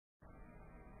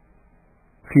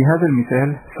في هذا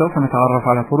المثال سوف نتعرف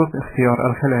على طرق اختيار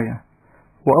الخلايا،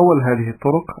 وأول هذه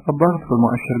الطرق الضغط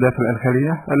بالمؤشر داخل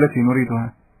الخلية التي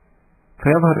نريدها،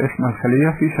 فيظهر اسم الخلية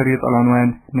في شريط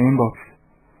العنوان Name Box،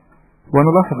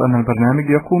 ونلاحظ أن البرنامج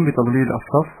يقوم بتضليل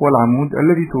الصف والعمود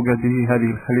الذي توجد به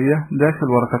هذه الخلية داخل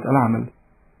ورقة العمل،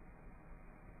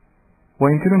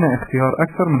 ويمكننا اختيار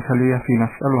أكثر من خلية في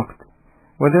نفس الوقت،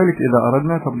 وذلك إذا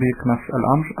أردنا تطبيق نفس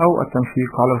الأمر أو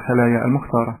التنسيق على الخلايا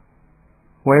المختارة.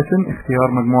 ويتم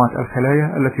اختيار مجموعة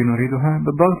الخلايا التي نريدها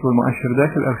بالضغط بالمؤشر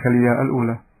داخل الخلية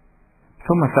الأولى،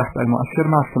 ثم سحب المؤشر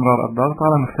مع استمرار الضغط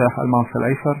على مفتاح الماوس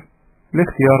الأيسر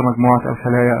لاختيار مجموعة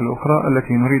الخلايا الأخرى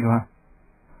التي نريدها.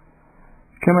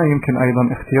 كما يمكن أيضا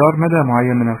اختيار مدى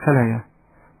معين من الخلايا،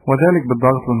 وذلك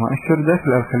بالضغط بالمؤشر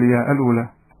داخل الخلية الأولى،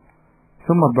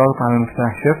 ثم الضغط على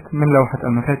مفتاح Shift من لوحة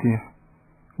المفاتيح،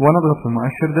 ونضغط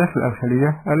المؤشر داخل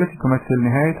الخلية التي تمثل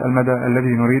نهاية المدى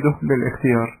الذي نريده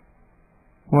للاختيار.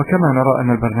 وكما نرى أن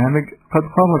البرنامج قد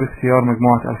قام باختيار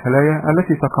مجموعة الخلايا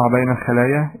التي تقع بين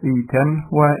الخلايا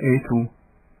E10 و A2،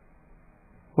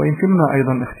 ويمكننا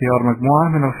أيضا اختيار مجموعة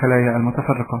من الخلايا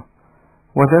المتفرقة،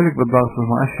 وذلك بالضغط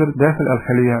بالمؤشر داخل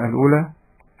الخلية الأولى،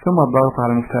 ثم الضغط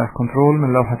على مفتاح كنترول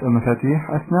من لوحة المفاتيح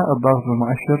أثناء الضغط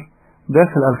بالمؤشر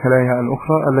داخل الخلايا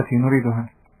الأخرى التي نريدها.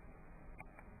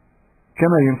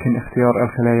 كما يمكن اختيار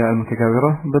الخلايا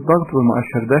المتجاورة بالضغط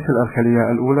بالمؤشر داخل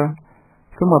الخلية الأولى،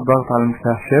 ثم الضغط على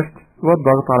مفتاح Shift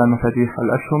والضغط على مفاتيح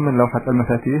الأسهم من لوحة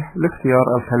المفاتيح لاختيار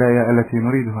الخلايا التي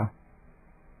نريدها.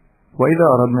 وإذا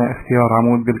أردنا اختيار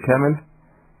عمود بالكامل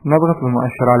نضغط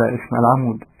بالمؤشر على اسم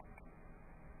العمود،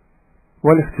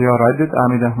 والاختيار عدة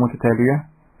أعمدة متتالية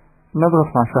نضغط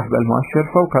مع سحب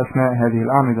المؤشر فوق أسماء هذه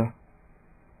الأعمدة،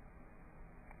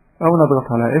 أو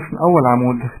نضغط على اسم أول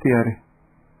عمود لاختياره،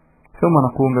 ثم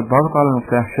نقوم بالضغط على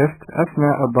مفتاح Shift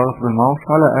أثناء الضغط بالماوس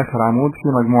على آخر عمود في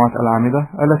مجموعة الأعمدة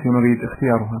التي نريد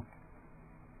اختيارها.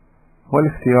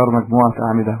 والاختيار مجموعة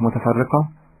أعمدة متفرقة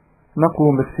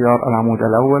نقوم باختيار العمود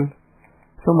الأول،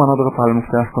 ثم نضغط على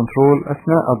مفتاح كنترول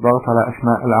أثناء الضغط على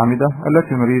أسماء الأعمدة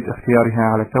التي نريد اختيارها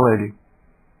على التوالي.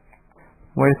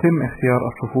 ويتم اختيار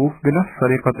الصفوف بنفس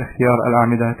طريقة اختيار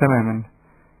الأعمدة تماما،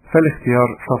 فالاختيار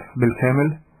صف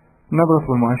بالكامل نضغط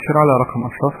بالمؤشر على رقم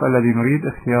الصف الذي نريد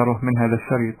اختياره من هذا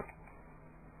الشريط،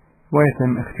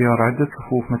 ويتم اختيار عدة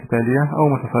صفوف متتالية أو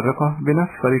متفرقة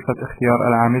بنفس طريقة اختيار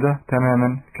الأعمدة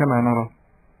تماما كما نرى.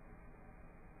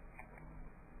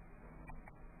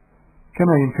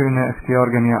 كما يمكننا اختيار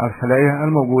جميع الخلايا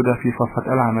الموجودة في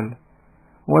صفحة العمل،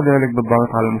 وذلك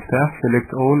بالضغط على المفتاح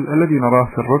Select All الذي نراه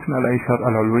في الركن الأيسر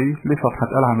العلوي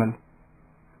لصفحة العمل،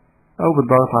 أو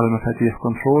بالضغط على المفاتيح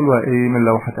Ctrl و A من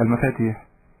لوحة المفاتيح.